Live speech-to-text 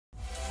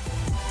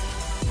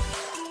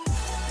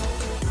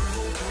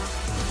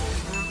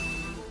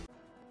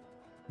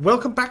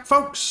Welcome back,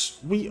 folks.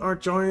 We are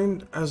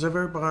joined as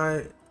ever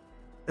by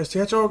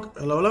STHedgehog.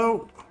 Hello,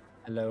 hello.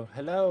 Hello,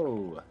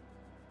 hello.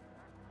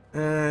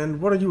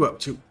 And what are you up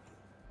to?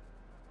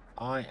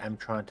 I am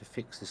trying to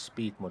fix the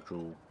speed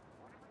module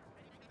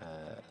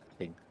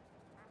thing.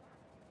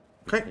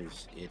 Okay.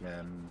 Because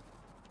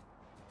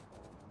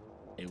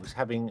it was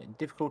having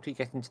difficulty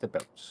getting to the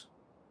belts.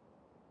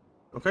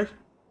 Okay.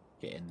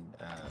 Getting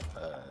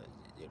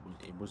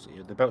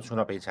the belts were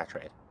not being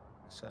saturated.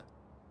 So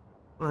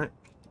All right.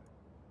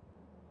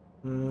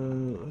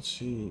 Let's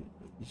see.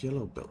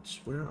 Yellow belts.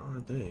 Where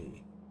are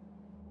they?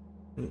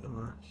 They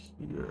are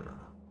here.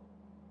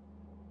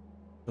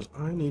 Because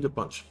I need a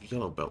bunch of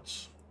yellow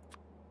belts.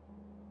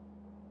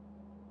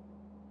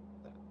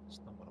 that's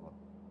not what I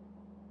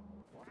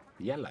want.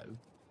 Yellow.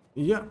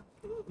 Yeah.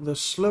 The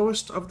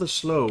slowest of the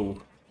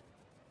slow.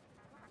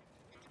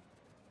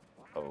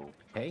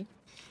 Okay.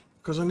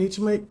 Because I need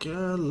to make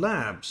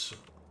labs.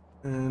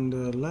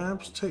 And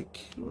labs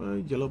take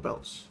yellow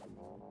belts.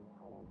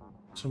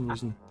 For some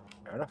reason.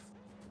 Fair enough.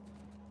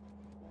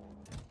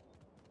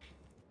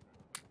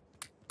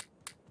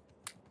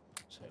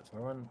 So if I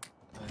run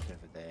right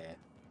over there.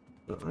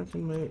 So I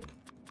can make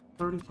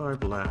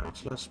 35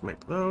 labs. Let's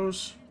make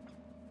those.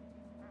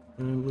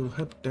 And we'll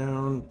head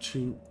down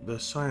to the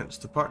science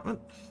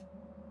department.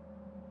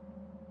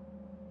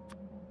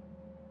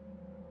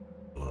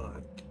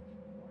 Like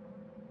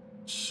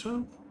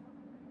so.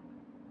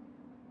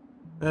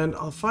 And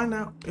I'll find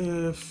out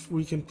if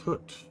we can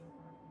put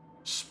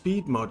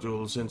speed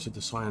modules into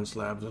the science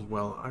labs as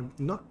well. I'm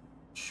not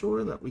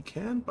sure that we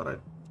can, but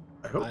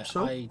I hope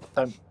so. I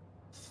don't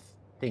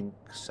think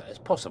so. It's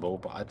possible,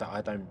 but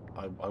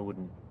I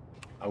wouldn't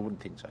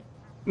think so.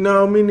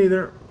 No, me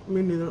neither.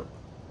 Me neither.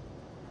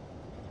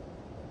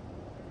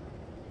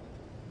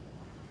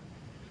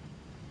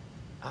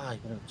 Ah, you're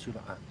gonna have two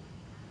like that.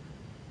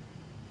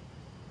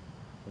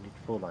 We need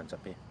 4 lines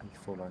up here. We need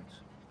 4 lines.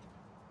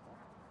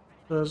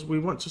 Because we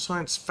want to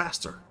science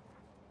faster.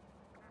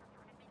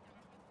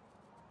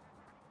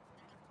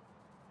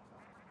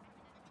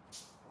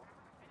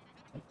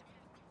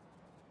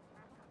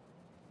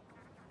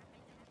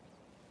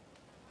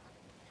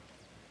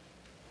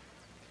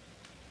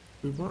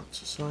 We want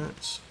to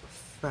science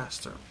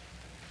faster.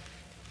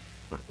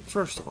 Right,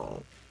 first of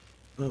all,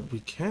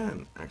 we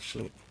can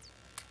actually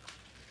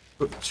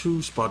put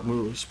 2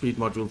 speed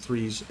module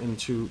 3s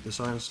into the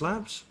science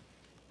labs.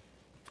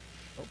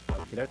 Oh,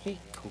 okie dokie.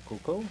 Cool, cool,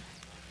 cool.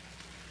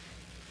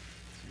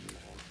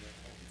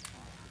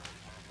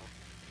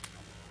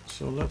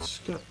 So let's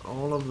get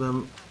all of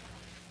them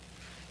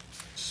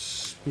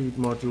speed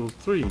module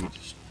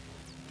 3s.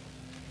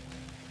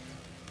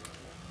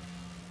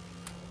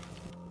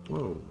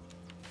 Whoa.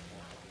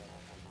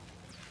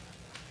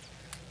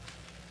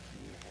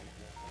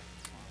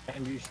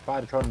 And you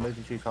Spidertron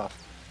moving too fast.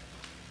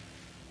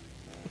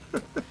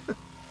 I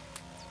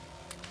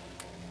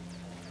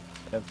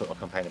don't sort of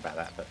complain about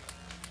that, but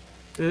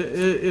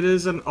It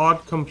is an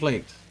odd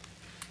complaint.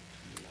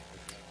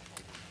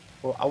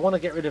 well, I want to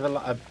get rid of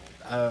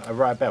a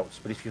row of belts,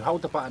 but if you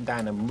hold the button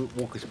down and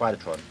walk a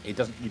Spidertron, it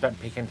doesn't. You don't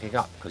pick anything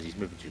up because he's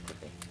moving too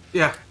quickly.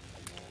 Yeah.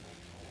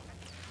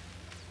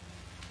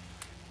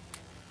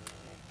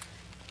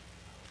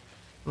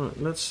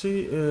 Alright, let's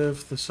see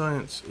if the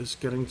science is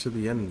getting to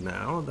the end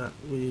now that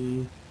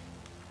we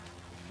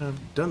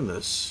have done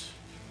this.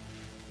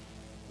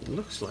 It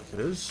looks like it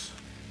is.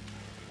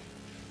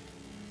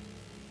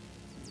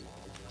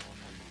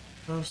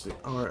 How's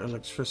our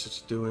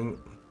electricity doing?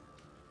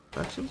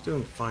 Actually, it's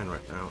doing fine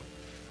right now.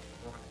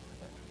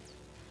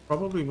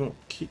 Probably won't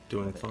keep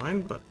doing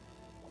fine, but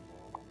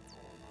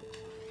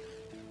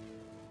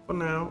for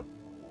now,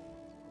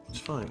 it's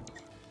fine.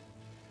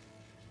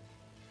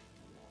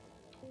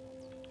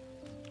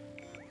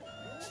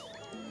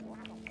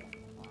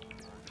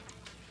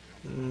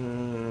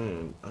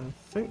 And I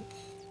think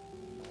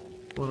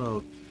what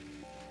I'll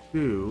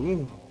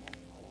do,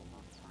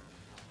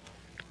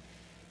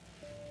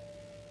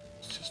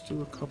 let's just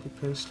do a copy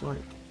paste like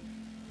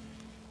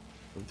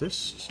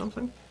this or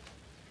something.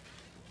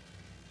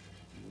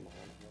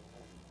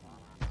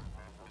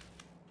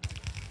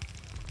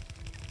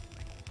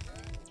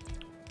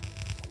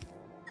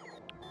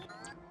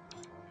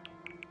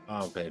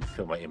 I'm going to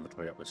fill my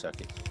inventory up with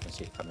circuits. I can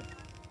see it coming.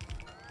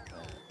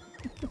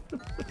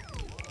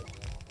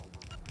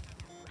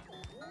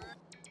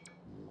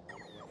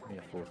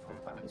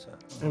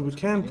 And we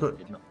can put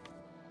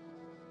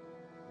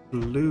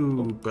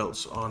blue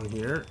belts on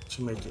here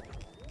to make it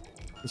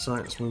the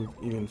science move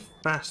even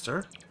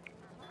faster.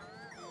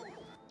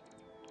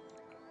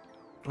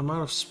 I'm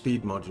out of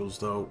speed modules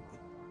though.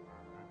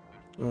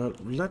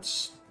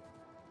 Let's.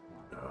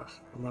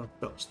 I'm out of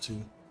belts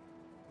too.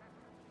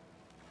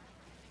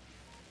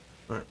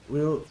 Alright,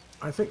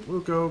 I think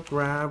we'll go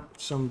grab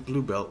some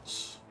blue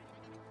belts.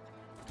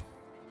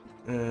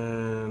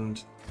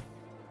 And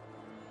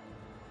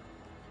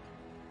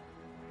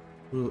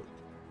we'll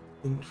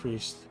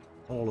increase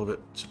all of it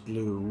to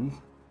blue.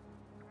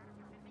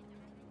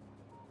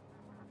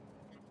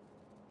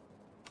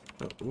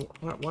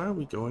 Why are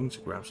we going to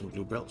grab some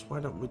blue belts? Why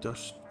don't we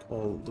just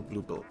call the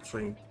blue belt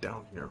train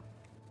down here?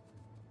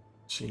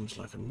 Seems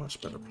like a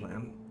much better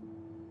plan.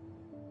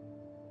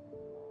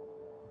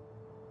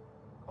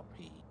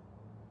 Copy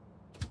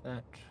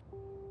that.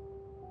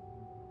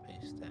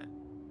 Paste that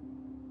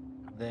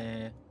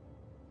there.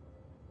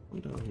 Come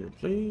down here,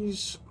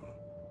 please.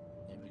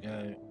 There we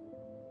go.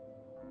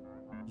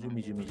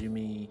 Zoomy, zoomy,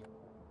 zoomy.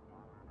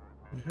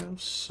 We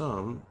have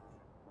some.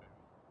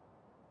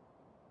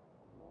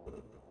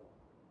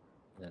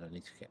 Then I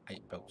need to get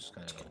 8 belts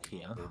going on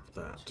here. Of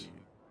that. 2,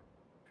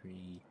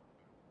 3,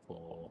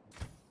 4.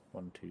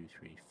 1, 2,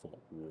 3, 4.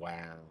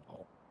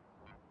 Wow.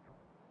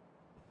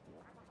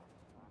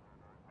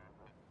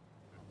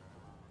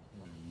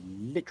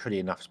 Literally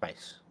enough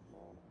space.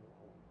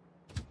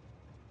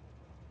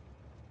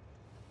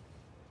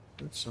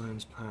 Good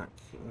science pack.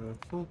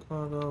 Full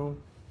cargo.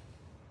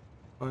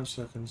 5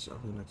 seconds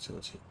of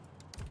inactivity.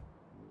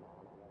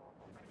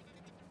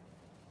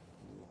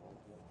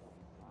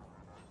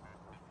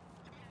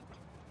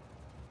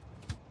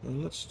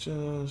 Let's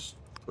just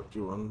put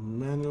you on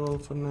manual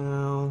for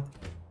now.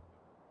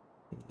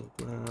 We'll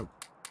grab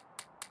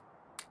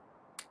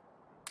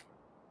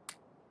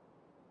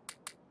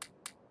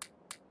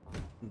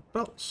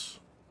belts.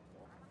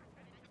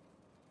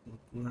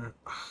 We'll grab,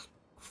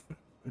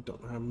 I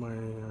don't have my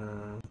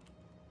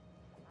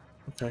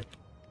okay.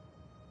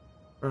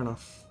 Fair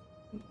enough.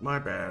 My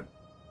bad.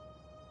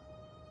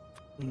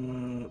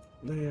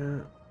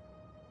 There.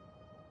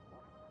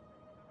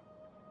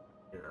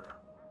 Here.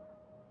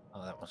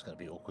 Oh, that one's going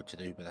to be awkward to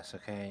do, but that's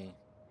okay.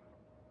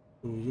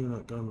 Ooh, you're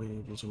not going to be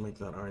able to make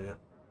that, are you?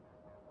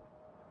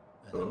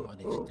 And then what I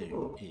need to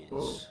do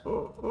is...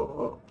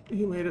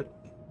 You made it.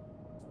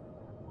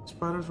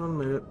 Spider's Run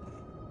made it.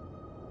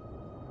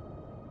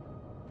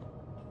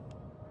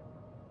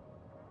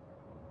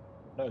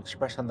 No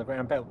express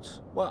underground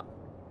belts. What?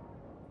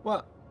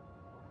 What?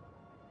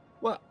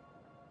 What?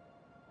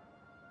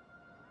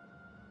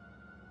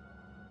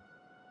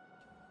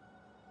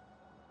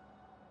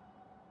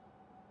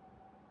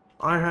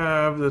 I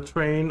have the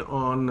train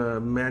on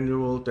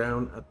manual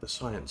down at the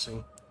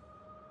sciencing.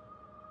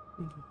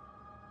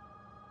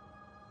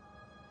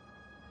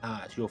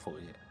 Ah, it's your fault,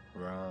 is it?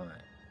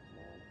 Right.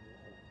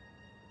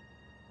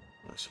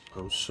 I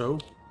suppose so.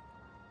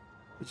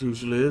 It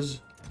usually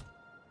is.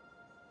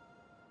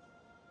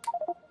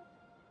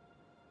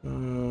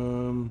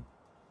 Let's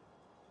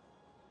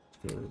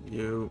go with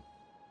you.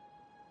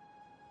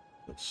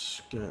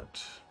 Let's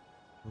get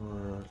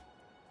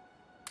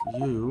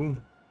you.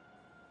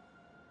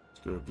 Let's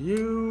go with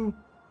you.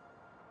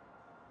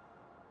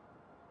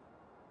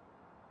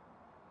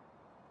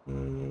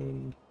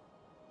 And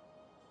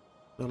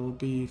that'll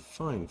be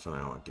fine for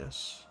now, I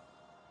guess.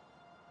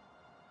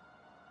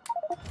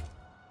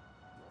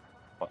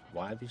 What,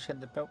 why have you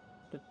sent the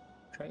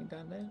train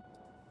down there?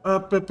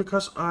 But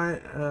because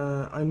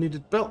I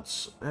needed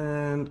belts,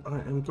 and I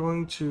am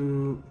going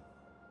to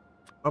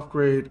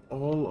upgrade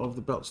all of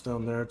the belts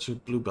down there to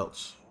blue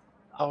belts.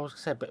 I was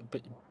going to say,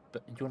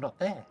 but you're not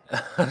there.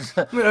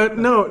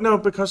 No,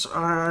 because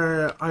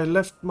I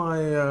left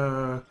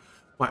my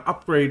my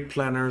upgrade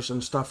planners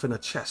and stuff in a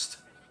chest,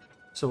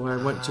 so I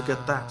went to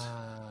get that.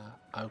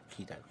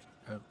 Okie dokie,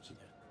 okie dokie.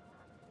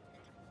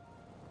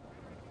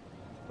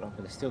 Well, I'm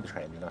going to steal the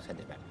train and then I'll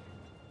send it back.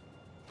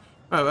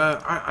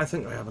 I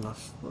think I have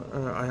enough.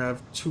 I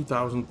have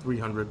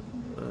 2,300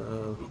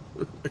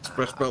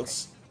 express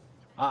belts.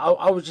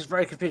 I was just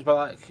very confused by,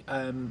 like,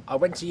 I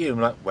went to you and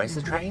I'm like, where's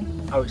the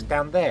train? Oh, it's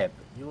down there.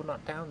 But you're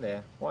not down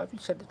there. Why have you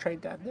sent the train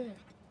down there?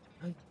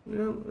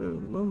 Yeah,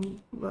 well,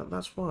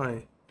 that's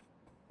why.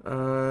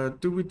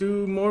 Do we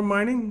do more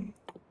mining?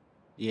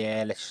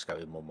 Yeah, let's just go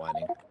with more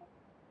mining.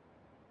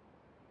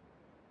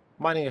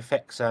 Mining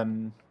affects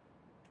iron,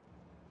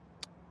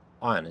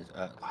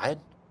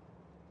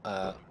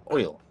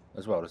 oil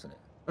as well, doesn't it?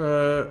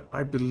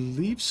 I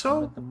believe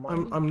so.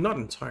 I'm not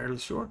entirely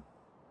sure.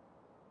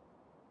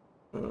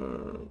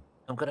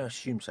 I'm going to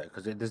assume so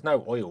because there's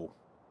no oil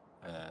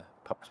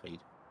pump speed.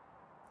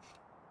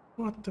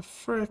 What the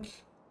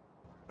frick?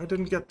 I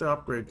didn't get the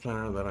upgrade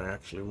planner that I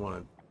actually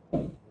wanted.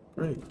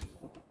 Great.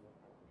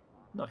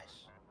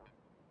 Nice.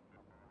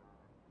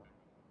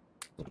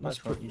 Let's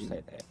put you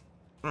stay there.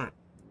 Alright.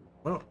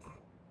 Well,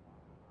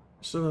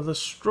 so the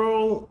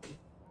stroll,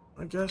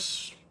 I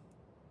guess.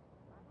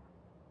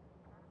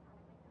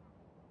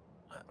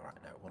 Right,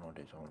 now what I'll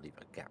do is I'll leave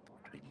a gap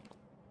between.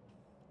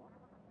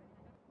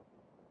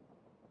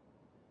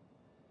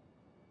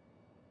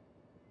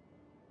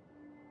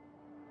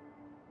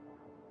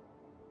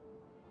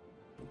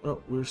 Oh,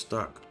 we're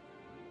stuck.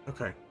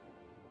 Okay.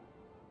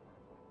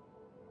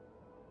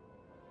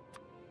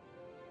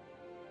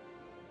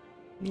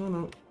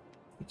 No.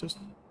 Just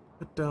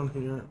hit down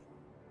here.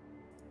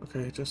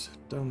 Okay, just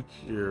hit down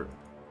here.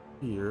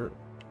 Here.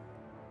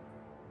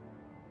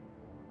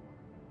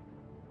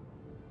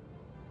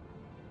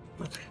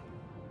 Okay.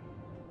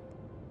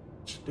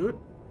 Should do it.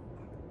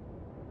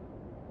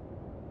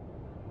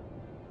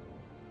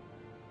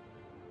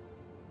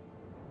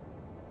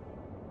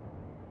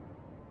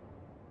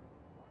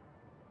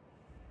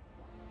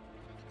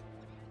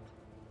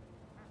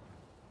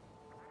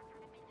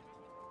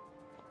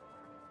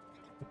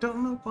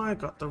 don't know why I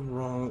got the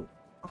wrong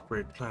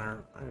upgrade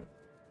planner. I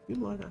feel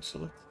like I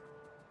selected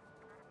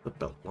the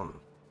belt one.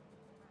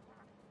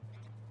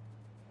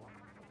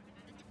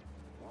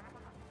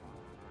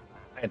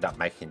 I end up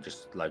making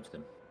just loads of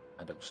them.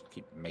 I don't just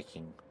keep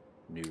making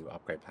new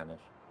upgrade planners.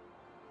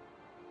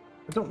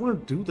 I don't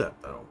want to do that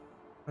though.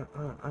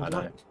 I know.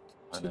 like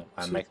I know.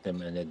 I make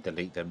them and then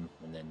delete them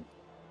and then.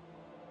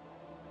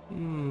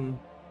 Hmm.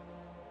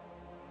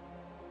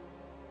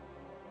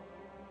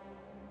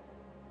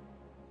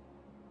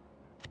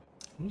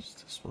 What's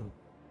this one?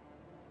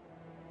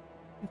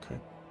 Okay.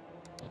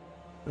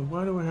 And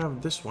why do I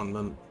have this one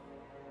then?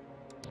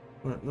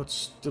 Right,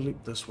 let's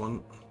delete this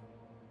one.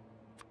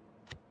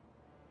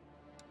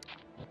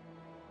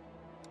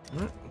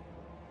 Right.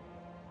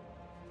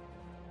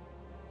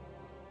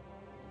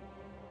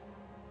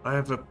 I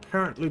have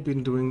apparently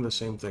been doing the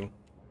same thing.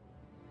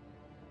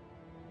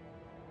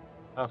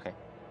 Okay.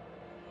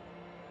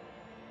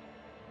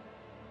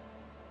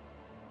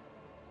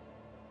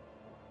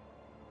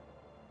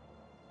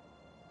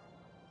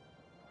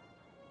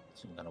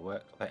 This isn't gonna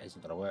work. That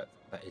isn't gonna work.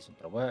 That isn't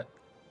gonna work.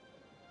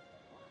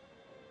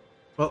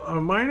 Well,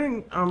 our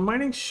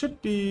mining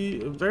should be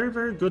very,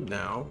 very good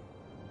now.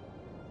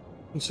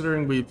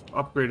 Considering we've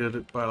upgraded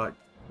it by like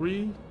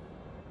 3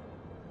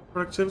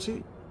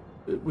 productivity.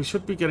 We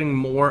should be getting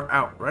more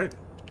out, right?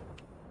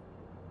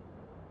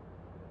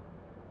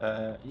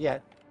 Yeah.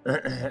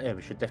 Yeah,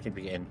 we should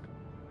definitely be getting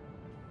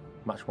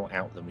much more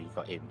out than we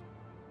got in.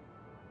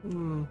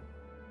 Hmm.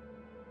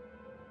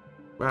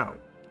 Wow.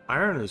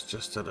 Iron is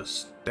just at a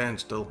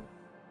standstill.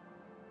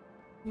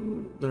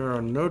 There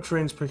are no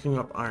trains picking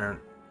up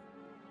iron.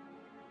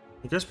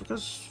 I guess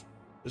because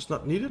it's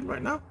not needed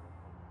right now?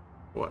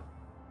 What?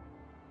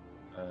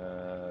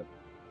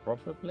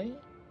 Probably.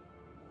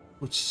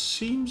 Which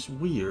seems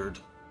weird.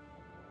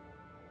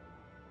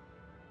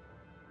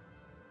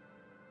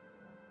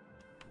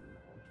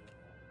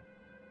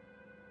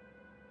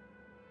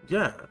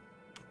 Yeah.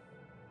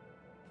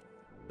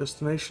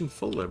 Destination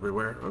full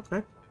everywhere.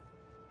 Okay.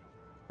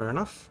 Fair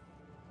enough.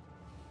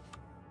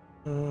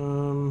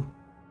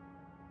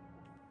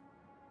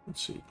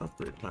 Let's see.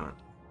 Upgrade planet.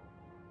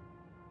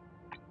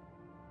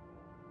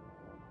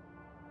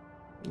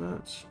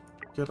 Let's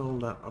get all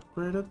that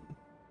upgraded.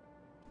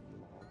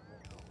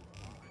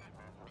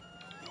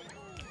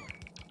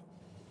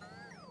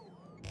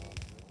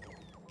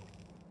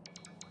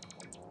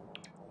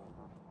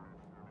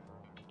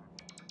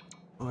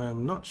 I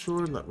am not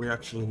sure that we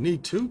actually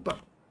need to, but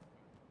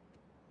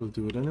we'll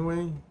do it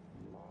anyway.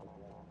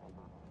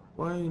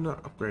 Why are you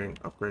not upgrading?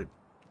 Upgrade.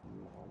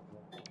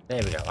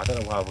 There we go. I don't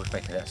know why I was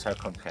making that so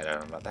complicated.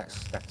 I'm like,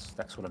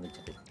 that's what I need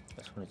to do.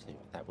 That's what I need to do.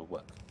 That will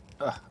work.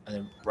 And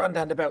then run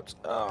down the belt.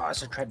 Oh,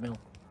 it's a treadmill.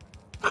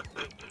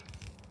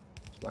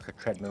 It's like a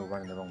treadmill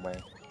running the wrong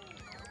way.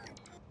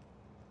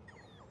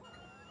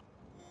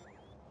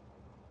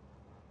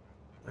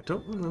 I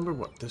don't remember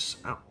what this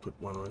output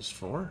one was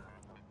for.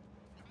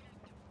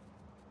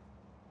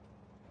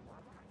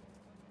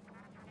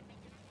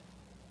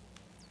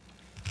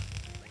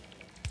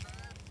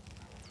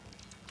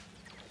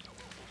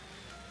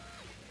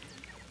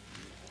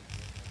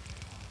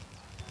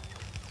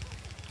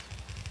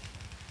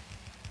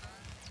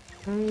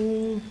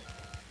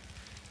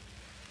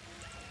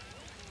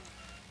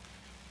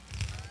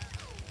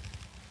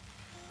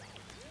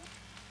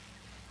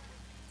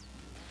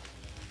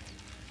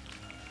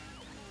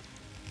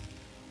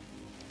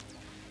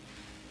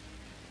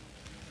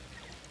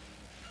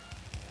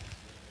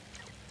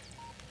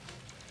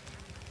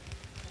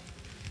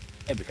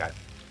 There we go.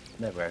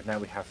 There we go. Now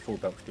we have 4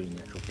 belts doing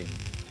the actual thing.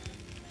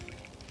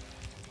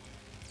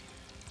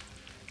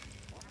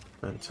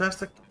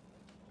 Fantastic.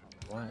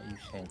 Why are you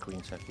saying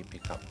green circuit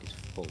pickup is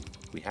full?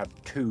 We have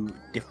 2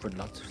 different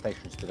lots of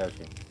stations to go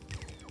to.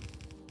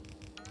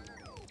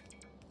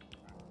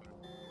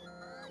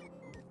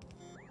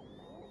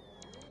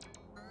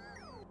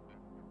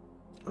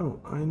 Oh,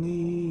 I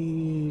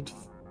need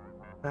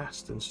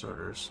fast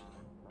inserters.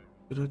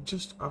 Did I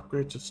just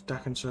upgrade to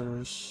stack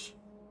inserters?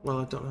 Well,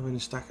 I don't have any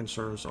stack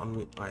inserters on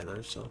me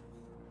either, so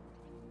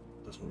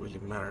it doesn't really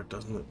matter,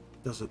 doesn't it?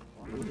 Does it?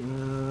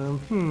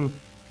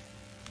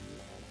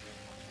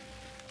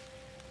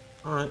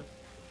 Alright,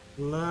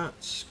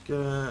 let's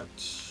get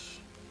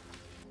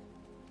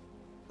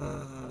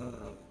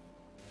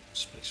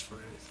space for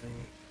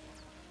anything.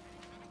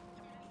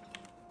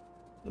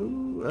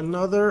 Ooh,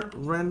 another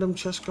random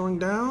chest going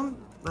down.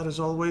 That is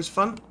always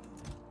fun.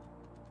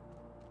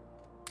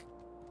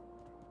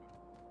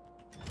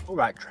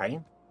 Alright,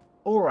 train.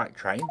 Alright,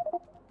 train.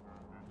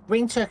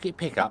 Green circuit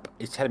pickup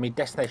is telling me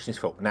destination is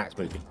full. Now it's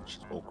moving, which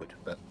is awkward,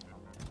 but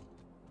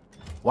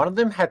one of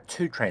them had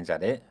 2 trains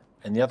at it,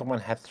 and the other one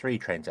had 3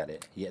 trains at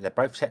it. Yet they're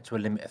both set to a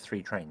limit of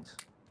 3 trains.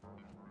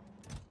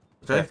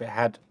 So if it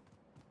had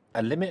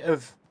a limit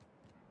of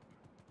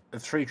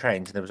 3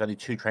 trains and there was only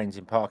 2 trains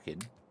in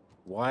parking,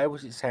 why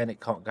was it saying it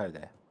can't go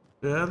there?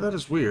 Yeah, that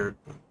is weird.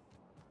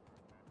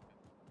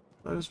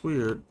 That is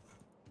weird.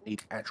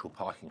 Need actual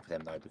parking for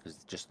them though, because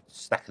just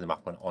stacking them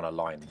up on a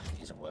line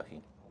isn't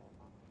working.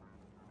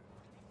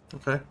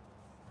 Okay.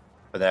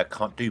 But they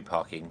can't do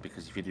parking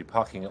because if you do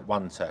parking at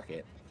one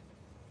circuit,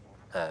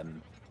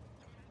 and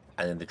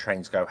then the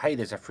trains go, hey,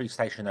 there's a free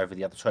station over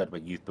the other side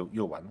where you've built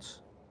your ones.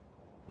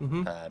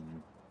 Mm-hmm.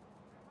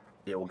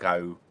 It will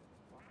go,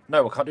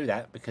 no, I can't do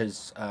that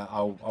because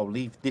I'll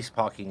leave this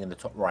parking in the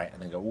top right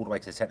and then go all the way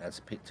to the centre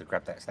to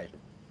grab that station.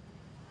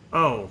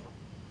 Oh.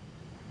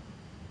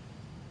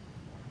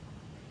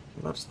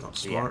 That's not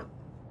So, yeah. smart.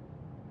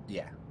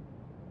 Yeah.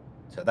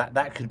 So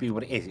that could be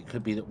what it is. It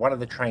could be that one of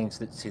the trains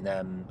that's in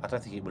I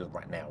don't think it will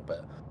right now,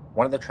 but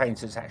one of the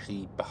trains that's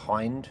actually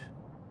behind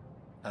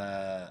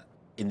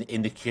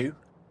in the queue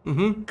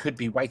Mm-hmm. could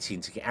be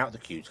waiting to get out of the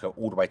queue to go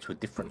all the way to a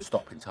different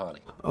stop entirely.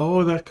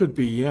 Oh, that could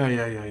be. Yeah. I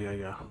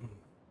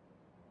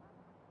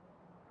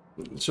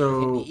think the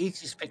So,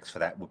 easiest fix for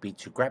that would be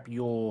to grab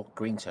your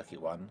green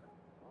circuit one,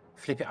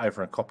 flip it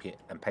over and copy it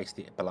and paste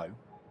it below,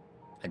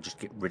 and just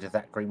get rid of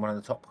that green one in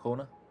the top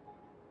corner.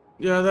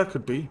 yeah, that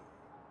could be.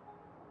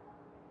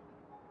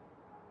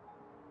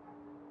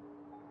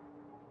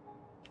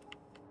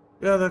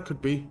 Yeah, that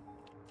could be.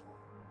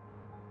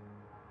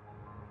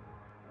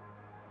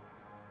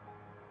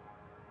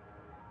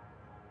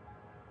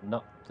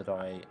 Not that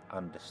I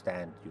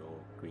understand your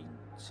green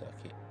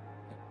circuit.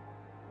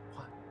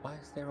 Why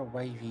is there a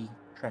wavy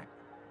track?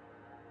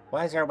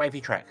 Why is there a wavy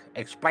track?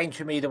 Explain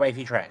to me the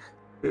wavy track.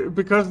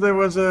 Because there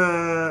was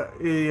a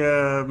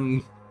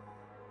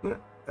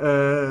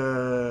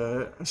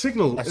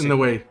signal A in the signal.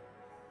 way.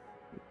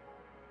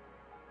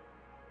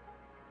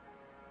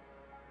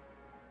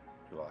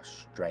 You are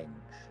strange.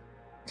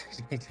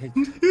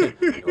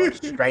 You are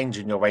strange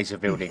in your ways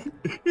of building.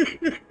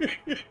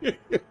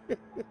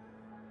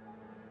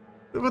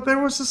 But there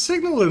was a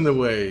signal in the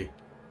way.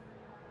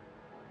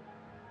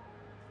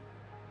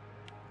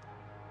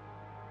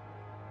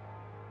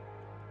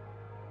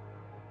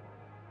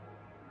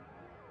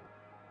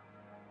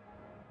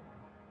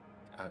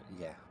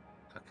 Yeah.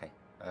 Okay.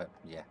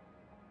 Yeah.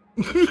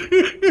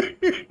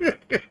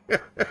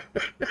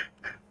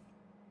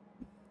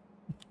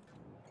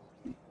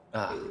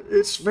 Ah.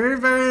 It's very,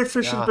 very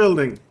efficient Yeah.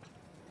 building.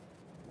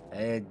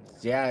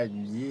 Yeah.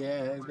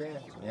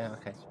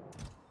 Okay.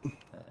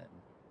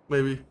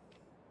 Maybe.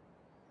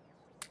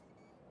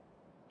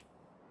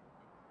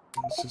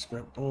 Let's just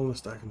grab all the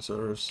stacking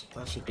servers.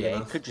 That should be Yeah, it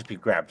enough. could just be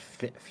grabbed,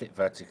 flip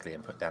vertically,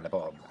 and put down the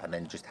bottom, and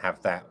then just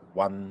have that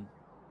one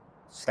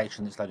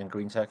station that's loading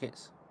green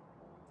circuits.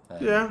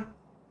 Yeah.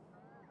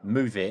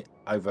 Move it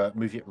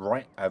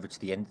right over to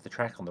the end of the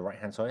track on the right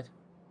hand side,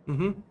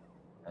 Mm-hmm.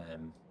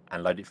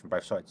 and load it from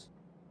both sides.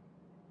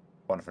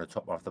 One from the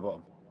top, one from the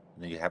bottom,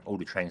 and then you have all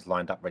the trains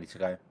lined up, ready to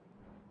go.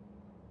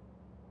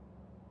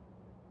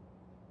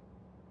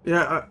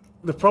 Yeah.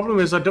 The problem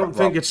is, I don't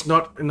think it's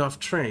not enough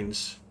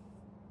trains.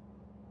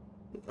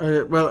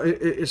 Well,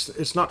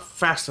 it's not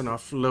fast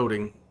enough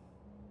loading.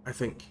 I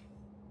think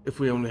if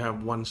we only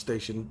have one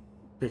station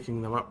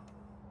picking them up.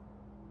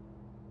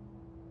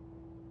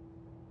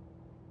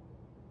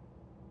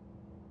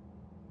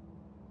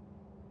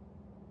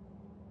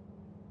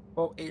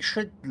 Well, it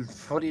should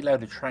fully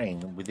load a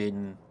train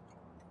within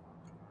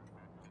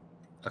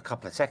a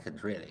couple of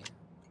seconds, really.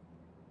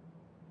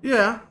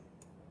 Yeah.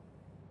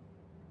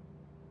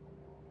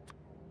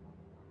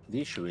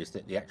 The issue is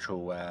that the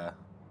actual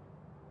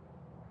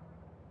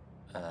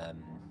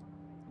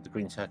the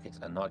green circuits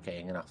are not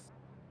getting enough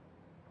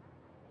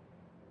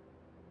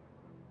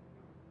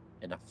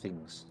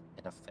things,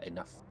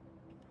 enough.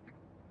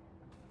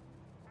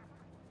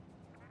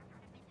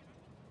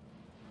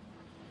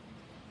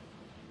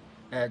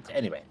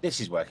 Anyway, this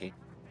is working.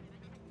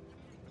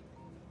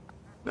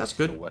 That's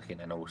It's all good. working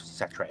and all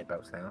saturated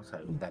belts now, so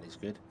that is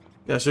good.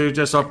 Yeah, so you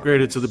just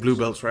upgraded to the blue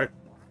belts, right?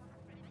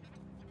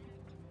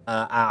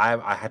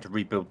 I had to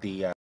rebuild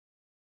the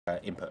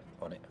input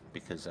on it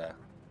because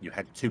you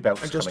had two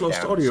belts I just coming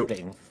lost down, audio.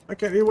 splitting I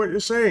can't hear what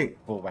you're saying.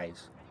 4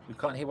 ways. You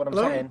can't hear what I'm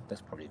Hello? saying?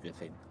 That's probably a good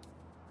thing.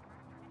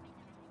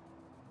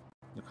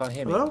 You can't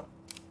hear me? Hello?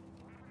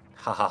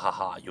 Ha ha ha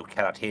ha, you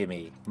cannot hear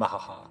me. Ma ha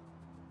ha.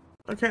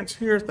 I can't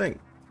hear a thing.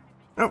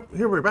 Oh,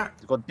 here we're back.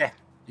 He's gone deaf.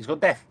 He's gone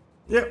deaf.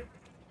 Yep.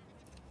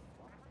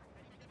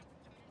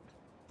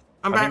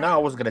 I'm I back. mean, no, I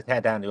wasn't going to tear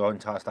down your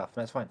entire stuff.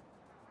 That's fine.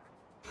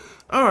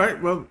 All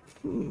right. Well,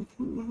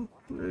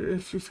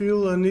 if you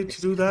feel a need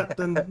to do that,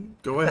 then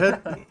go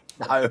ahead. No,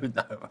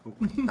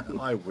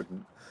 I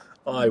wouldn't.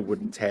 I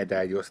wouldn't tear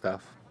down your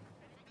stuff.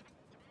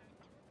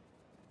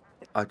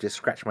 I'd just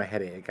scratch my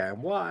head at it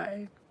going,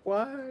 why?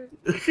 Why?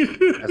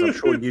 As I'm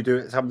sure you do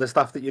at some of the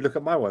stuff that you look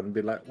at my one and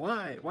be like,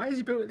 why? Why is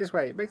he built it this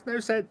way? It makes no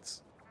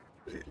sense.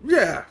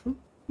 Yeah.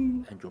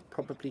 And you're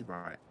probably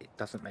right. It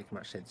doesn't make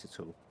much sense at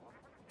all.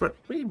 But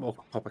we need more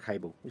copper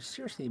cable. We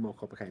seriously need more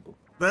copper cable.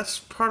 That's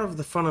part of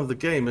the fun of the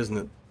game, isn't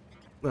it?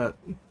 That,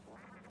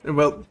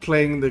 well,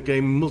 playing the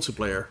game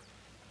multiplayer,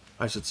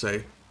 I should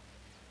say,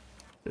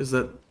 is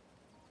that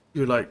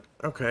you're like,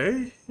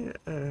 okay,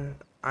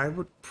 I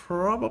would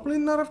probably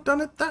not have done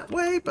it that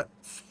way, but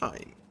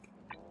fine.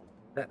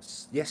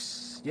 That's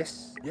yes.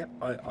 Yep.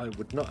 I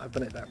would not have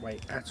done it that way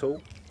at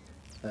all.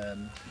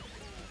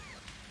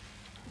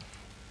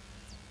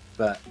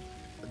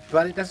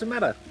 but it doesn't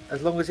matter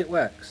as long as it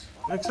works.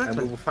 Exactly.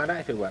 And we will find out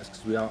if it works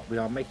because we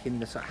are making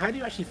this. How do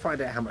you actually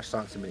find out how much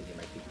science a minute you're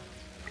making?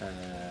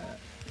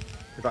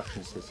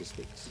 Production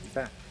statistics.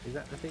 Is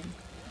that the thing?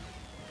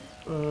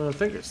 I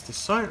think it's the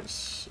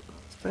science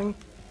thing.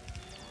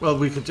 Well,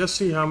 we could just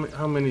see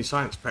how many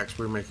science packs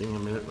we're making a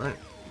minute, right?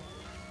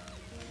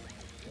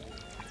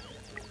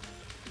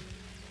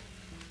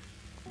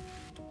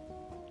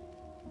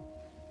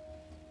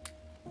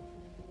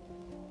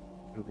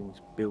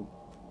 Buildings built,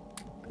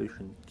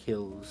 pollution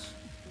kills.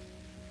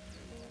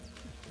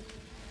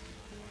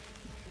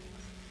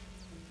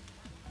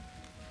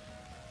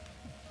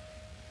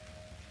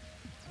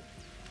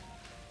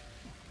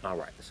 All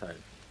right, so.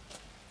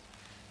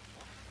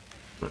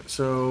 Right,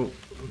 so.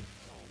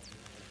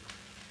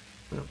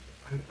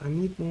 I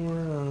need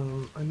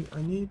more.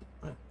 I need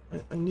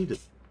it.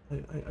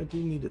 I do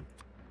need it.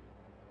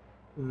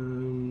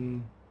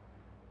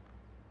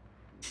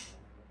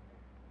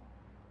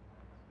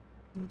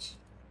 Let's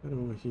get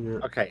over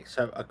here. Okay,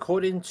 so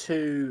according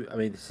to, I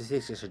mean, the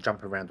statistics are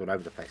jumping around all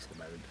over the place at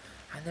the moment,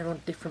 and they're on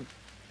different.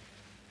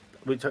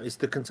 It's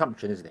the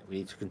consumption, isn't it? We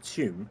need to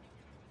consume.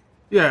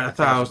 Yeah,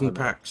 1,000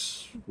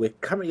 packs. We're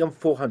currently on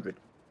 400.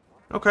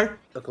 Okay.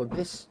 Look on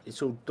this;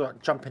 it's all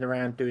jumping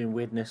around doing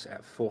weirdness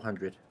at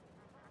 400.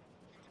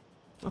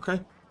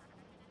 Okay.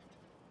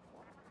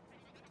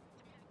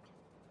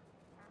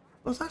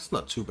 Well, that's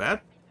not too bad.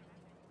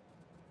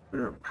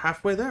 We're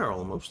halfway there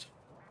almost.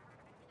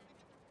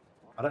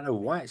 I don't know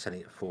why it's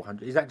only at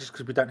 400. Is that just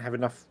because we don't have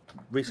enough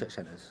research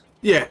centers?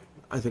 Yeah,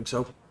 I think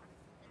so.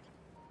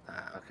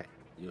 Okay.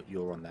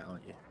 You're on that,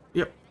 aren't you?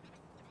 Yep.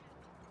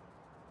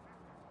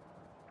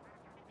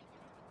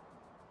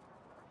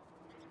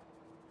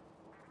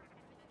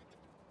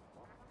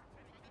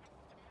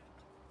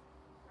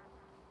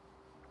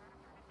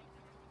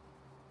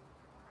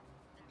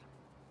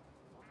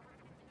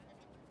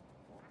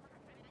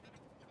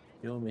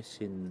 You're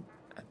missing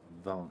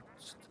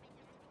advanced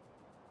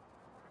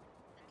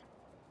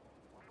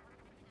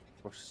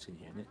processing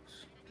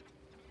units.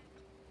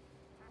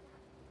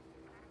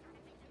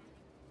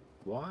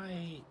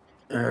 Why?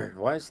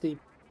 Why is the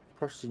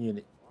processing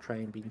unit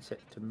train being set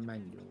to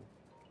manual?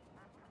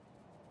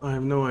 I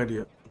have no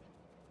idea.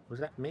 Was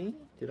that me?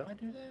 Did I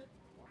do that?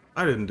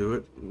 I didn't do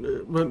it,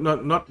 but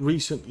not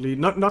recently,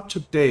 not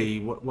today.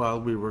 While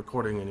we were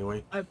recording,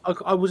 anyway.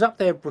 I was up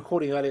there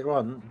recording earlier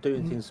on,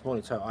 doing things this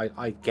morning, so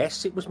I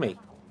guess it was me.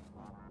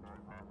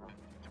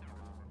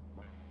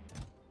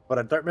 But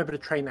I don't remember the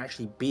train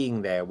actually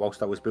being there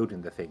whilst I was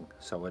building the thing,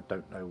 so I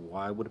don't know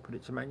why I would have put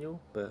it to manual.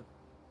 But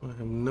I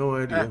have no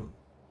idea.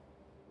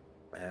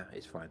 Yeah,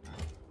 it's fine.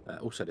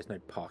 Also, there's no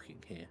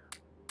parking here.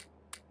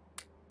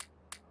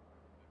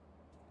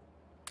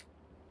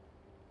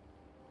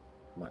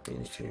 Might be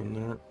an issue.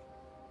 That.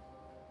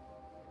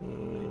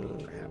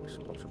 Maybe, perhaps,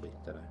 possibly,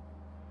 don't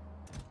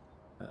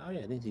know. Oh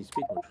yeah, these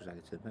speed modules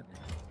added to them, don't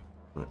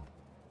they? Right.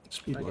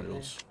 Speed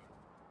modules.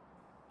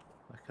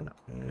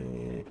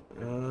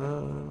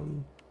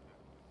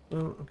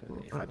 Okay.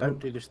 If I don't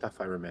do the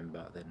stuff I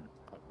remember, then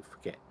I will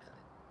forget.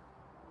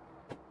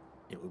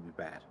 It will be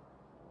bad.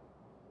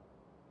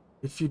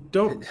 If you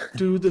don't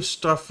do the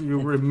stuff you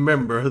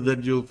remember,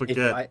 then you'll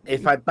forget.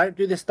 If I don't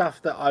do the stuff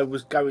that I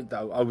was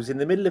in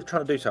the middle of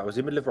trying to do so. I was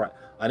in the middle of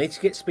I need to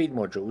get speed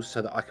modules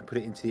so that I can put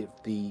it into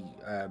the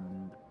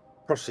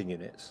processing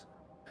units.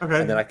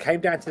 Okay. And then I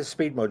came down to the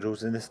speed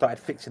modules and then started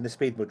fixing the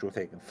speed module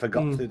thing and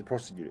forgot to do the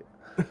processing unit.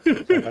 So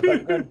if I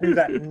don't go and do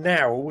that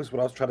now, was what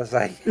I was trying to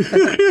say.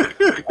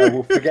 I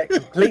will forget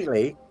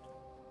completely.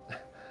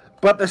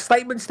 But the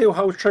statement still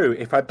holds true.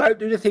 If I don't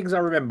do the things I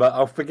remember,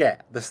 I'll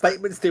forget. The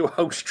statement still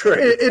holds true.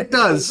 It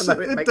does. It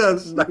makes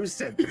does. No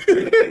sense.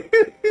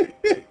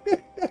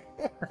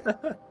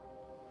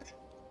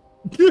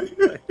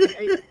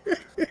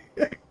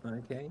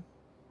 Okay.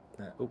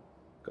 Oh,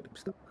 got him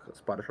stuck. Got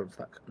Spider-Tron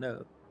stuck.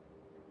 No.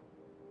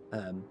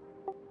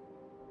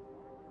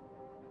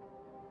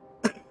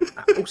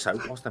 Also,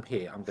 whilst I'm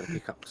here, I'm going to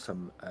pick up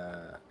some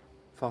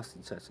fast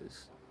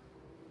inserters.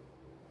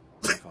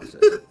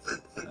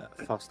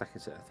 Fast stack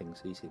inserter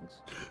things, these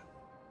things.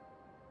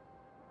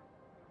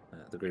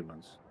 The green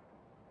ones.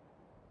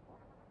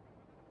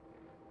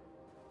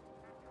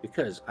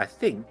 Because I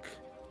think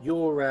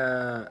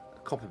your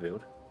copper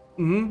build,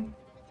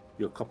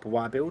 your copper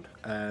wire build,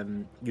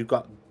 you've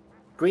got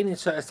green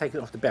inserters taken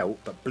off the belt,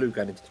 but blue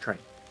going into the train.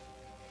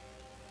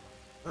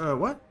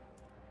 What?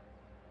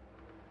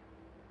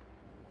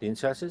 The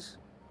inserters?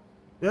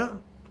 Yeah.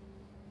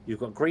 You've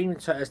got green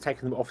inserters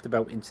taking them off the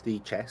belt into the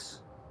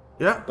chest.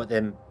 Yeah. But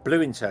then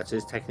blue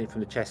inserters taking it from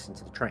the chest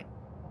into the train.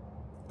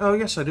 Oh,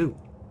 yes, I do.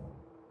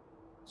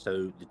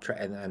 So the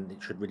train, and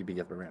it should really be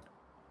the other way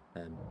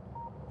around.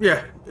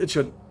 Yeah, it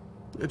should.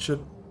 It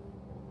should.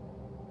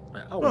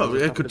 Well,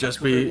 it could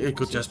just be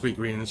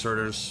green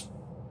inserters,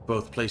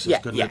 both places.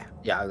 Couldn't it?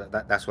 Yeah.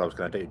 That's what I was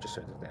going to do. Just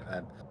so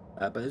that.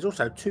 But there's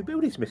also 2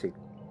 buildings missing.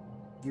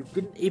 You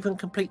didn't even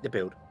complete the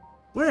build.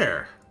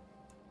 Where?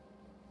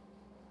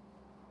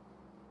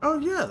 Oh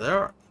yeah, there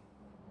are.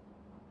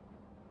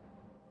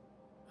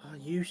 Oh,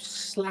 you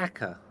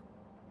slacker.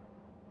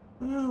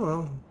 Oh,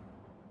 well.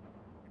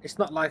 It's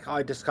not like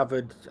I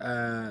discovered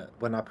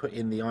when I put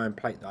in the iron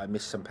plate that I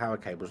missed some power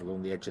cables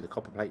along the edge of the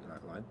copper plate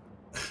line.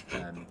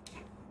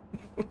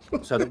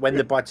 So that when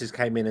the biters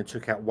came in and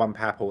took out one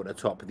power pole at the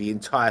top, the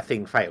entire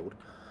thing failed.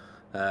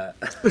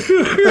 Because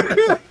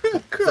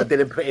I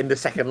didn't put in the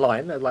second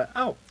line. They're like,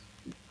 oh,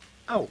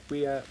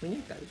 we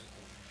need those.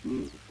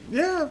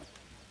 Yeah,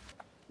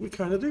 we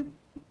kind of do.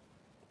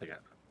 Okay,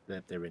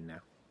 they're in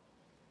now.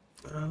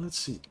 Let's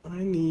see.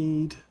 I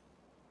need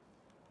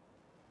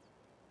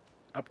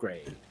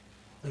Upgrade.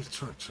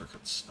 electronic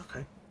circuits.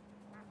 Okay.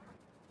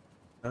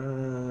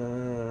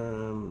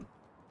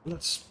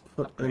 Let's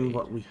put in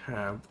what we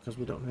have because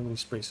we don't have any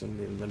space in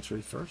the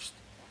inventory first.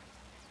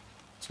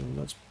 So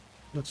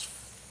let's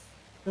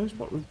finish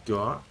what we've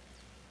got.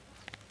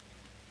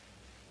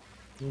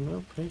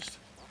 Paste.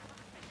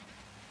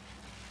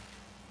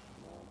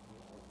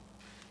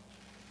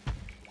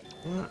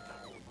 That.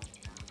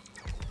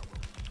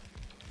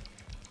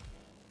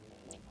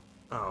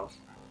 Oh.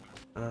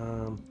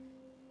 Darn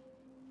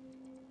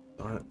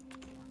it.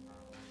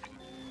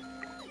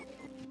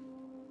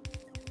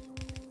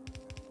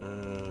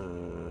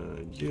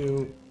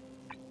 You.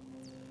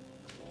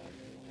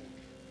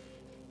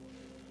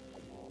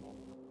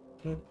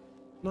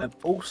 I'm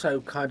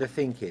also kind of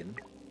thinking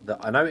that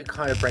I know it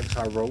kind of breaks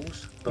our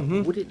rules, but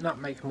would it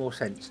not make more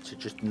sense to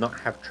just not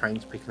have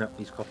trains picking up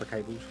these copper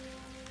cables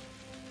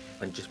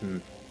and just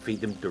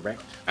feed them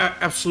direct?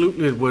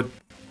 Absolutely it would,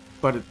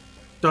 but it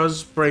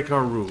does break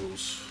our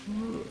rules.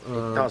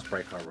 It does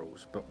break our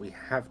rules, but we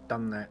have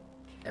done that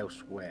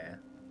elsewhere.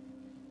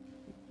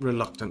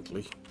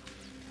 Reluctantly.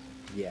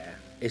 Yeah,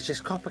 it's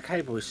just copper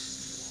cable is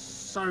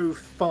so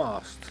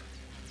fast.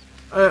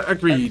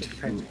 Agreed.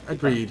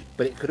 Agreed.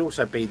 But it could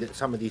also be that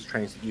some of these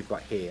trains that you've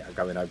got here are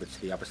going over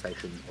to the other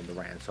station on the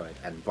right hand side,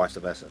 and vice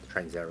versa. The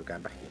trains there are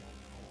going back here.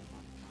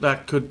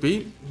 That could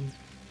be.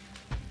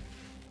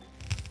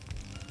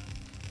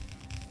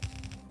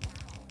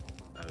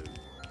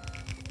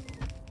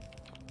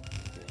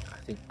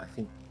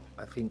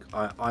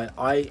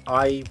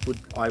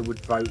 I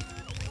would vote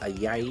a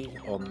yay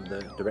on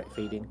the direct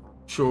feeding.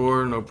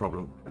 Sure, no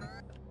problem.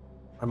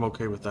 I'm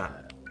okay with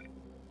that.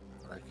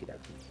 Okie dokie.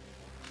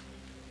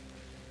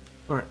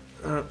 Alright,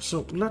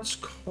 so let's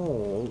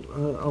call...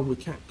 oh, we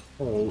can't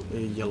call a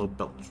yellow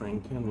belt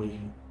train, can we?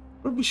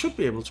 Well, we should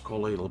be able to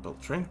call a yellow belt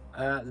train.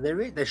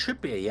 There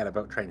should be a yellow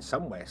belt train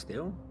somewhere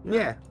still.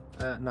 Yeah.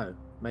 No,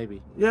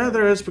 maybe. Yeah,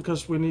 there is,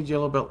 because we need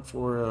yellow belt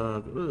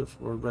for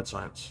red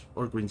science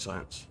or green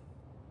science.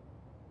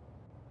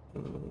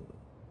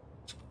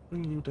 Let's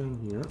bring you down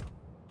here.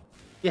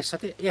 Yes, I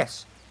did.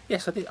 Yes, I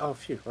did. Oh,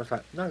 phew. I was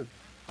like, no,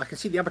 I can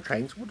see the other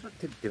trains.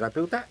 Did I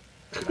build that?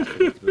 Did I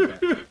forget to build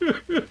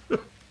that?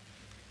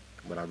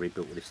 When I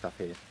rebuilt all this stuff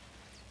here,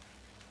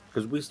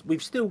 because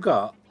we've still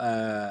got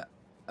a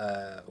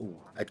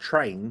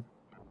train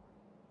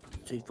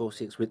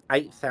 246 with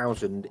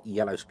 8,000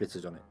 yellow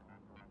splitters on it.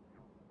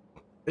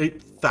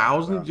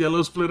 8,000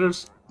 yellow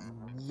splitters?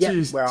 Yeah,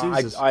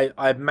 Jesus.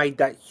 I made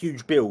that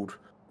huge build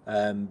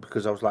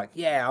because I was like,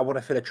 yeah, I want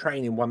to fill a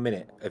train in 1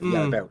 minute of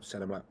yellow belts,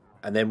 and I'm like,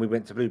 and then we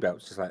went to blue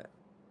belts, just like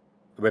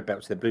red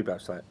belts, then blue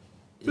belts, like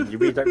you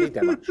really don't need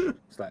that much.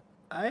 It's like,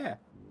 oh yeah,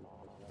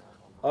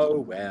 oh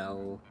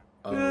well,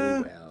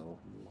 well.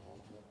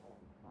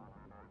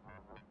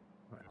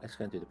 Right, let's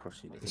go and do the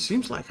cross unit. It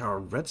seems like our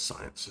red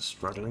science is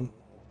struggling.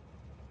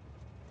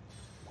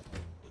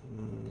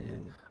 Yeah.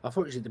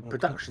 Unfortunately, the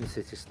production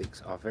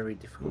statistics are very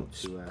difficult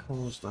to.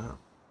 Pause that.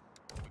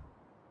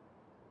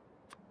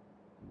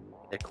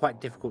 They're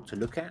quite difficult to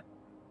look at.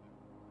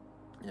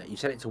 You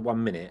set it to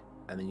 1 minute,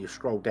 and then you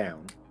scroll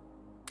down.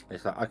 And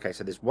it's like, okay,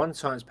 so there's one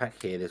science pack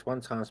here. There's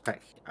one science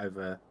pack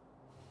over.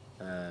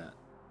 They're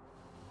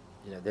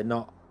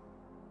not.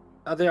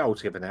 Oh, they're all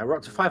together now. We're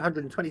up to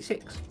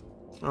 526.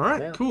 All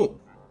right,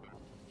 cool.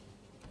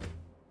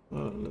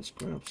 Let's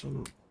grab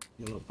some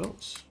yellow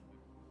belts.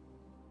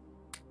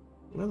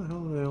 Where the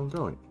hell are they all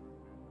going?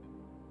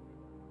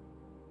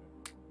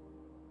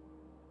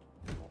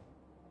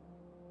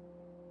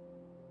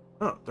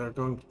 Oh, they're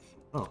going...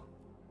 Oh.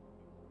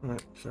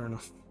 Alright, fair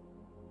enough.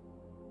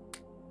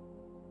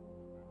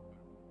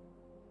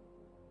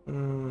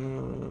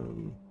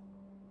 Then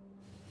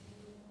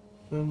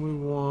we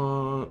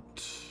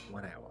want...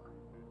 1 hour.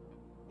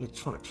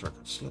 Electronic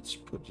circuits. Let's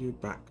put you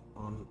back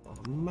on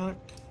automatic.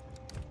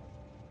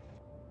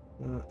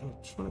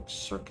 Electronic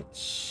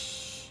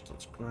circuits.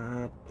 Let's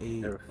grab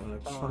a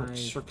electronic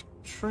circuit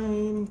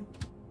train.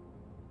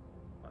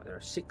 There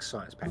are 6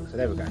 science packs. So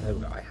there we go. There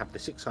we go. I have the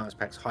 6 science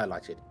packs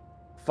highlighted.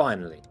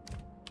 Finally.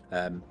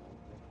 They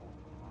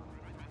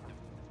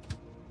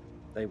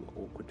were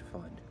awkward to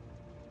find.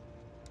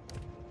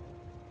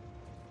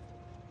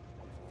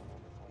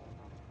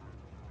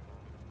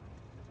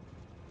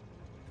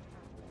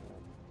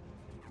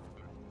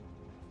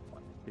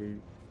 One, 2,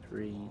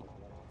 3,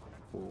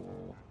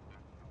 4.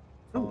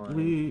 Oh,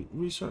 we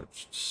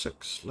researched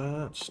 6.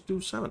 Let's do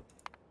 7.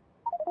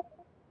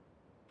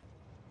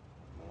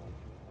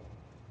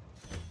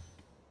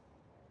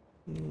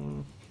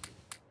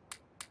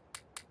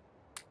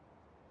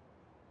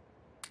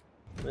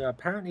 We are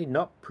apparently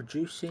not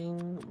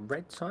producing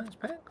red science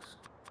packs.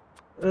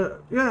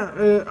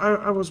 Yeah,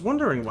 I was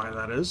wondering why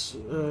that is,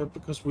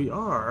 because we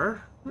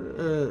are,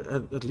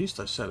 at least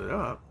I set it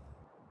up.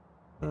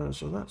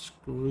 So that's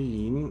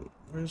green.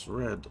 Where's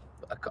red?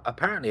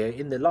 Apparently,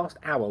 in the last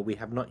hour, we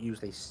have not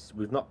used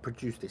we've not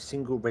produced a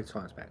single red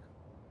science pack.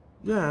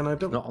 Yeah, and I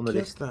It's don't not on the get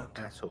list that.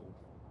 at all.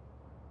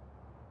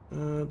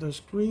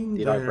 There's green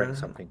Did there. I break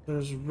something?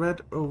 There's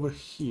red over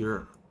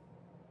here.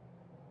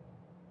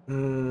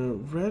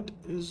 Red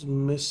is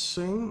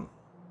missing.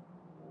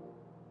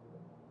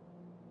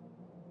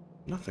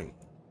 Nothing.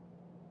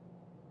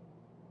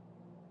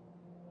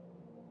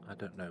 I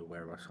don't know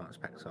where our science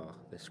packs are.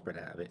 They're spread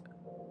out a bit.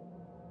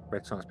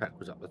 Red science pack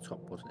was up the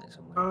top, wasn't it?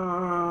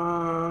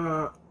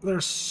 Somewhere.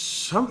 There's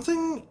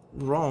something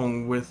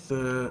wrong with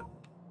the.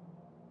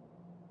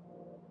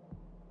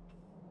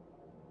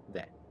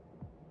 There.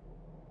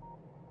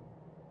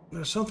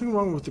 There's something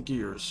wrong with the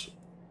gears.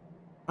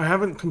 I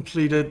haven't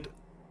completed.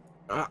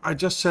 I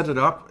just set it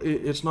up.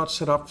 It's not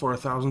set up for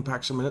 1,000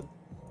 packs a minute.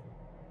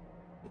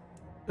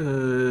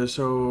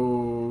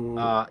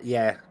 So.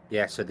 Yeah.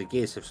 So the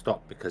gears have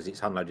stopped because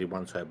it's unloaded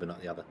one side but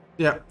not the other.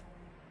 Yeah.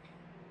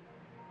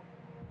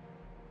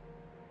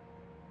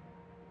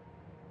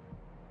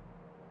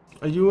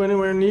 Are you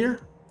anywhere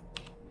near?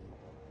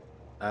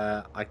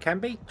 I can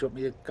be. Do you want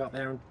me to go up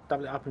there and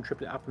double it up and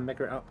triple it up and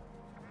mega it up?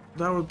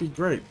 That would be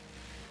great.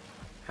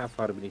 How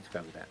far do we need to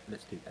go with that?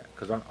 Let's do that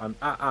because no.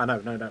 I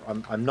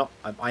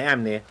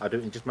am near. I'll do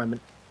it in just a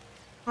moment.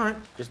 All right.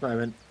 Just a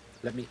moment.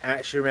 Let me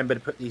actually remember to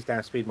put these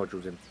down speed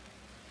modules in.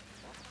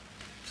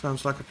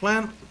 Sounds like a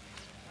plan.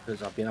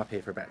 Because I've been up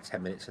here for about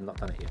 10 minutes and not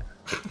done it yet.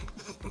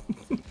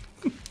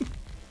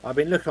 I've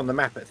been looking on the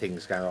map at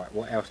things, going, right,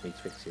 what else needs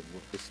fixing?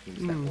 What this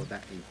needs that, or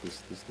that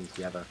needs this needs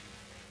the other.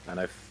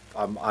 And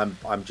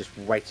I'm just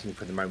waiting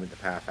for the moment the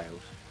power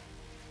fails.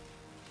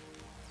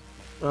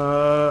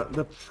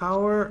 The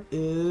power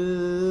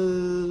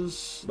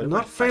is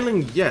not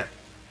failing yet.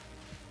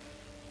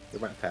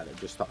 It won't fail. It'll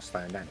just start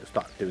slowing down. It'll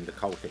start doing the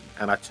coal thing.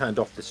 And I turned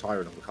off the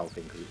siren on the coal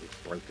thing because it was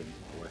broken.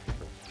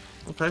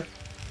 Okay.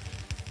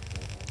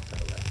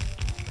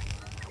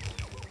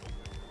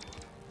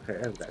 Okay,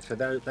 there we go. So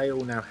they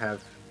all now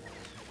have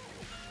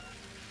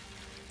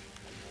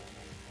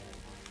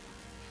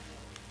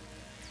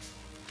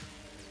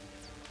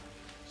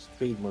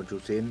speed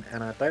modules in,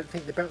 and I don't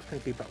think the belts can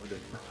keep up with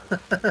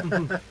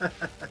them.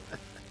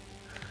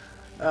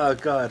 Oh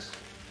god.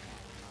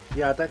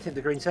 Yeah, I don't think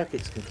the green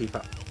circuits can keep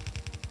up.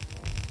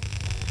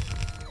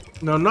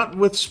 No, not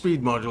with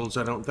speed modules,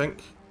 I don't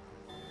think.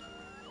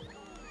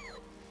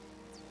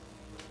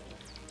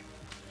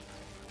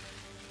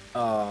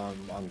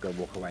 I'm gonna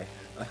walk away.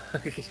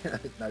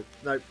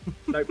 Nope.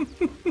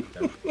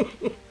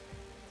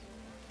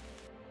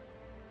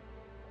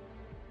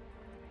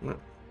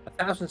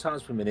 1,000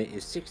 times per minute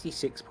is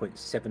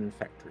 66.7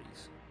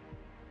 factories.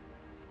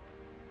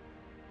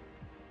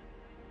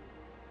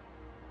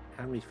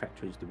 How many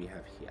factories do we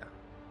have here?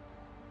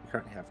 We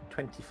currently have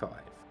 25.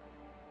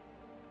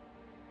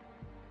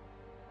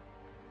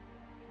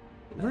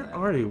 Where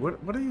are you?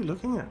 What are you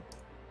looking at?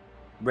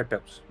 Red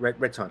belts,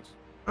 red signs.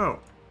 Oh.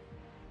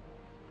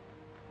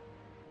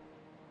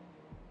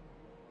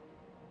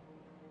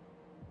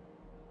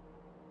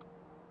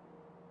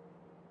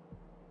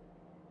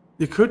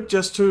 You could,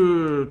 just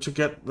to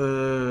get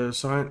the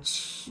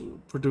science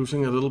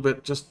producing a little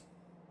bit, just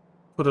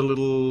put a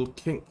little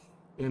kink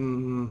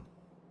in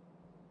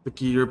the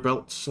gear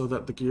belt so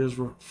that the gears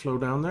will flow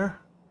down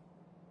there.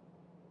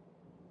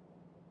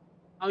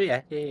 Oh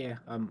yeah.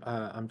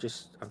 I'm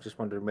just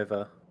wondering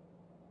whether,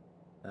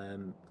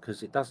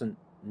 because it doesn't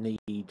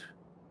need.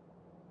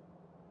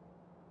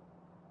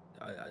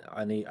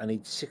 I need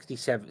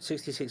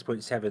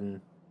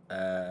 66.7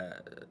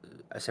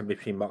 assembly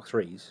machine Mark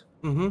IIIs.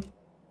 Mm-hmm.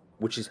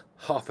 Which is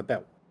half a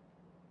belt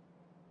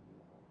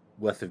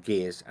worth of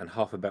gears and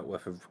half a belt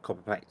worth of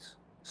copper plates.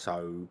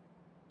 So,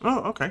 Oh,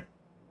 okay.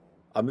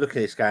 I'm looking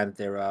at this going,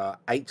 there are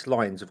 8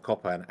 lines of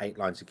copper and 8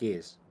 lines of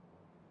gears.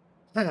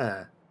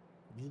 A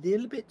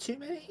little bit too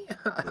many,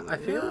 I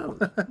feel.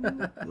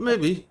 Yeah,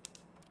 maybe.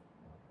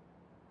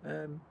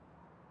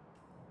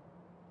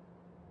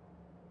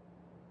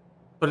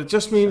 But it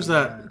just means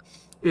that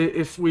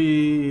if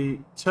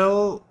we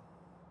tell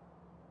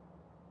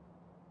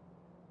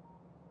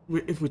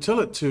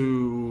it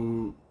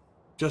to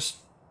just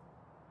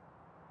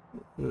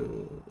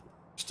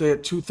stay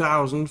at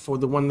 2,000 for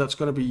the one that's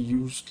going to be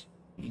used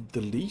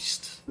the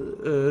least,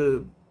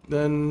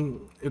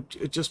 then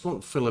it just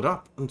won't fill it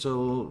up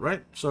until,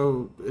 right?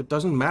 So it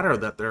doesn't matter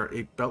that there are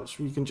 8 belts.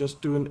 We can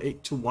just do an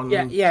 8 to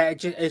 1. Yeah.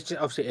 It's just,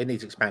 obviously it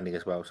needs expanding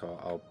as well,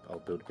 so I'll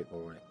build a bit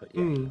more on it. But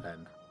yeah,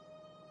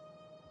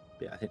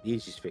 yeah, I think the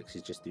easiest fix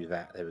is just do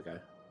that. There we go.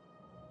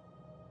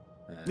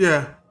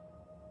 Yeah.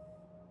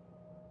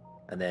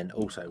 And then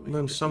also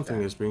then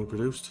something is being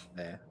produced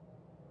there,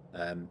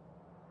 and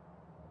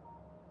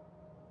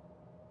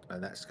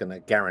that's going to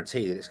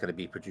guarantee that it's going to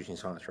be producing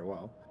science for a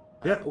while.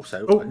 Yeah.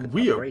 Also, oh, I could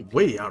we are upgrade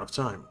way out of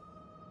time.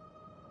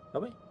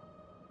 Are we?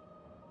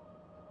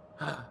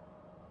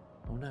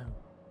 Oh no,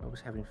 I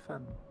was having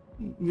fun.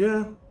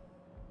 Yeah,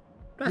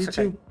 That's me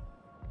okay. too.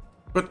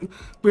 But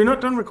we're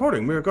not done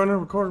recording. We're going to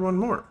record one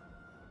more.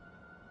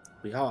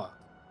 We are.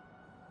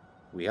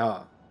 We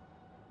are.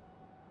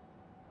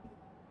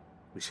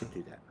 We should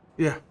do that.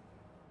 Yeah,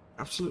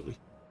 absolutely.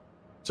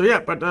 So yeah,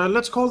 but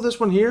let's call this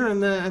one here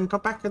and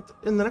come back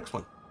in the next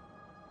one.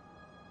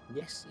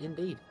 Yes,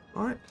 indeed.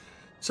 All right.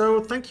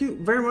 So thank you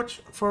very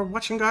much for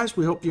watching, guys.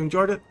 We hope you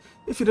enjoyed it.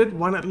 If you did,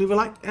 why not leave a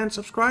like and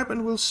subscribe,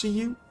 and we'll see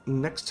you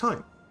next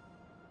time.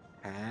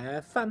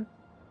 Have fun.